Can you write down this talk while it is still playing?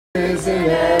is an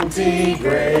empty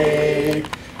grave.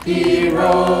 He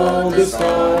rolled the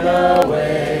stone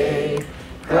away.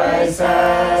 Christ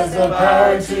has the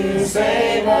power to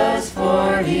save us,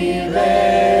 for He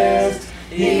lives.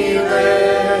 He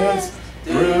lives.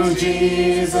 Through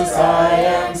Jesus I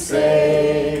am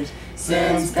saved.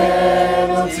 Sin's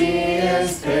penalty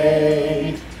is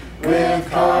paid. With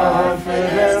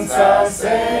confidence I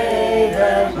say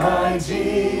that my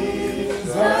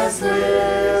Jesus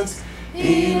lives.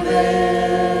 He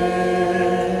lives.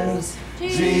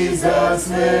 Jesus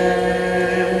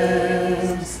lives.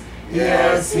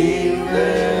 Yes, He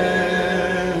lives.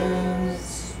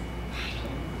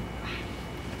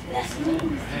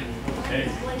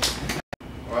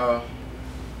 Well,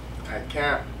 at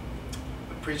camp,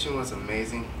 the preaching was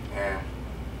amazing, and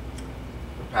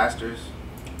the pastors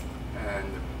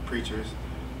and the preachers,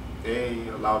 they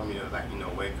allowed me to,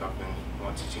 wake up and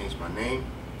want to change my name,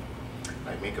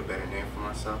 make a better name for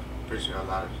myself. I'm pretty sure a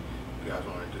lot of you guys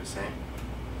want to do the same.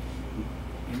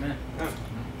 Amen. Yeah.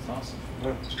 That's awesome.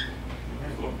 Yeah.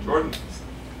 Cool. Jordan.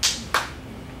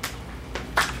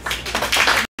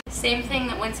 Same thing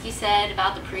that Winsky said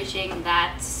about the preaching,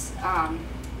 that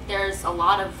there's a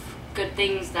lot of good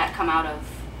things that come out of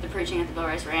the preaching at the Bill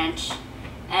Rice Ranch.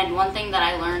 And one thing that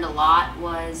I learned a lot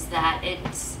was that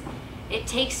it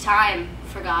takes time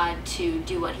for God to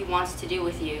do what He wants to do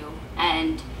with you,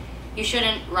 and you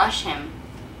shouldn't rush Him,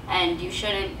 and you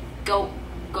shouldn't go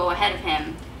ahead of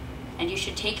Him, and you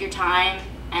should take your time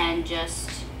and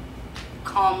just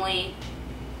calmly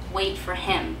wait for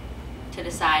Him to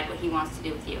decide what He wants to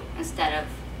do with you, instead of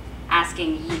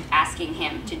asking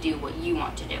Him to do what you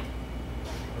want to do.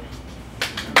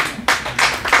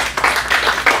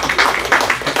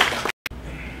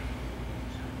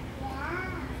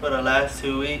 For the last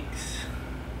 2 weeks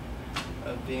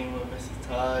of being with Mrs.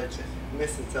 Todd and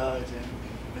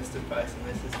Mr. Price and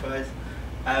Mrs. Price,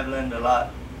 I have learned a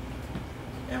lot.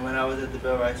 And when I was at the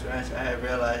Bill Rice Ranch, I had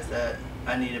realized that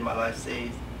I needed my life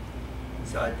saved.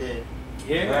 So I did.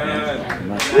 Yeah.